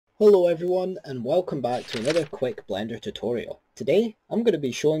Hello everyone and welcome back to another quick Blender tutorial. Today I'm going to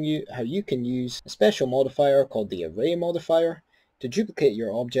be showing you how you can use a special modifier called the array modifier to duplicate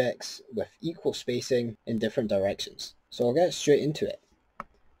your objects with equal spacing in different directions. So I'll get straight into it.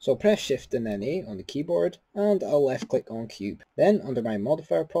 So I'll press Shift and then A on the keyboard and I'll left click on cube. Then under my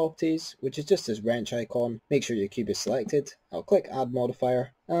modifier properties, which is just this wrench icon, make sure your cube is selected. I'll click add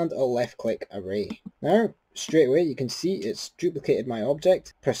modifier and I'll left click array. Now straight away you can see it's duplicated my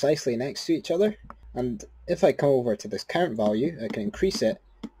object precisely next to each other, and if I come over to this count value I can increase it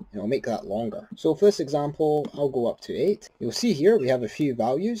and it'll make that longer. So for this example I'll go up to 8. You'll see here we have a few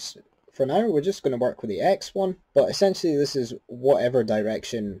values. For now we're just going to work with the X one, but essentially this is whatever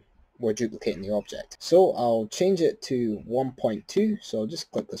direction we're duplicating the object. So I'll change it to 1.2, so I'll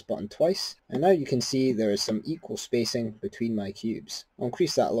just click this button twice, and now you can see there is some equal spacing between my cubes. I'll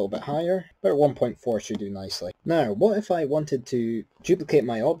increase that a little bit higher, but 1.4 should do nicely. Now what if I wanted to duplicate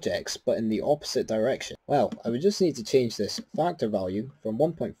my objects but in the opposite direction? Well, I would just need to change this factor value from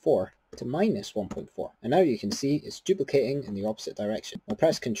 1.4 to minus 1.4, and now you can see it's duplicating in the opposite direction. I'll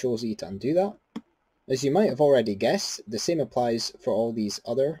press Ctrl Z to undo that. As you might have already guessed, the same applies for all these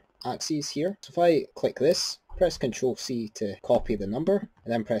other axes here. So if I click this, press Ctrl C to copy the number,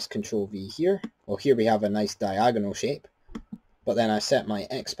 and then press Ctrl V here. Well, here we have a nice diagonal shape, but then I set my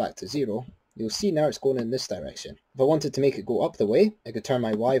X back to 0. You'll see now it's going in this direction. If I wanted to make it go up the way, I could turn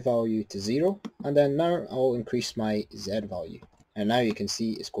my Y value to 0, and then now I'll increase my Z value. And now you can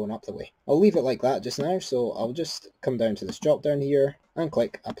see it's going up the way. I'll leave it like that just now, so I'll just come down to this drop down here and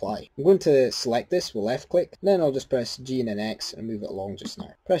click apply. I'm going to select this with left click, then I'll just press G and then X and move it along just now.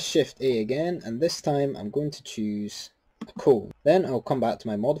 Press Shift A again, and this time I'm going to choose a cone. Then I'll come back to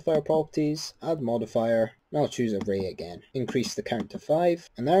my modifier properties, add modifier, and I'll choose array again. Increase the count to 5,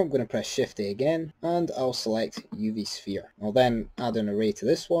 and now I'm going to press Shift A again, and I'll select UV sphere. I'll then add an array to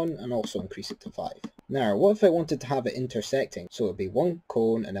this one and also increase it to 5. Now what if I wanted to have it intersecting, so it would be one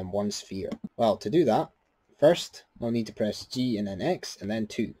cone and then one sphere? Well, to do that, first I'll need to press G and then X and then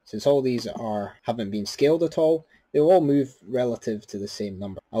 2. Since all these haven't been scaled at all, they will all move relative to the same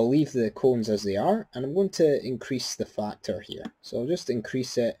number. I'll leave the cones as they are, and I'm going to increase the factor here. So I'll just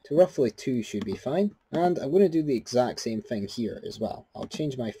increase it to roughly 2 should be fine. And I'm going to do the exact same thing here as well. I'll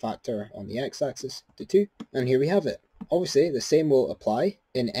change my factor on the x-axis to 2, and here we have it. Obviously the same will apply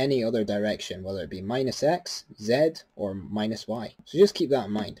in any other direction, whether it be minus x, z, or minus y. So just keep that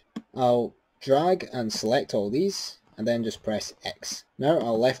in mind. I'll drag and select all these, and then just press X. Now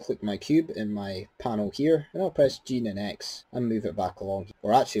I'll left click my cube in my panel here, and I'll press G and then X and move it back along.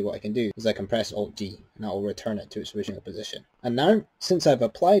 Or actually what I can do is I can press Alt G and that will return it to its original position. And now, since I've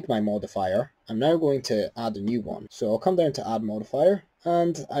applied my modifier, I'm now going to add a new one. So I'll come down to add modifier,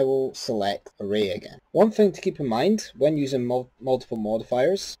 and I will select array again. One thing to keep in mind when using multiple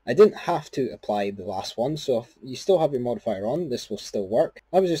modifiers, I didn't have to apply the last one, so if you still have your modifier on, this will still work.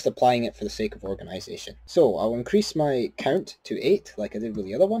 I was just applying it for the sake of organization. So I'll increase my count to 8 like I did with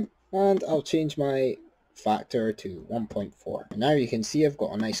the other one, and I'll change my factor to 1.4. And now you can see I've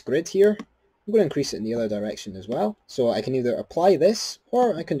got a nice grid here. I'm going to increase it in the other direction as well, so I can either apply this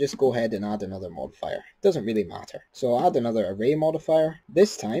or I can just go ahead and add another modifier. It doesn't really matter. So I'll add another array modifier.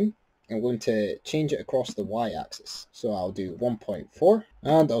 This time I'm going to change it across the y-axis. So I'll do 1.4,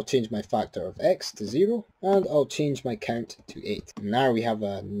 and I'll change my factor of x to 0, and I'll change my count to 8. And now we have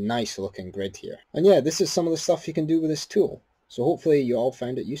a nice looking grid here. And yeah, this is some of the stuff you can do with this tool. So hopefully you all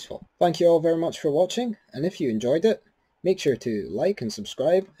found it useful. Thank you all very much for watching, and if you enjoyed it, make sure to like and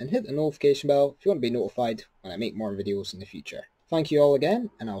subscribe and hit the notification bell if you want to be notified when I make more videos in the future. Thank you all again,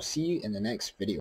 and I'll see you in the next video.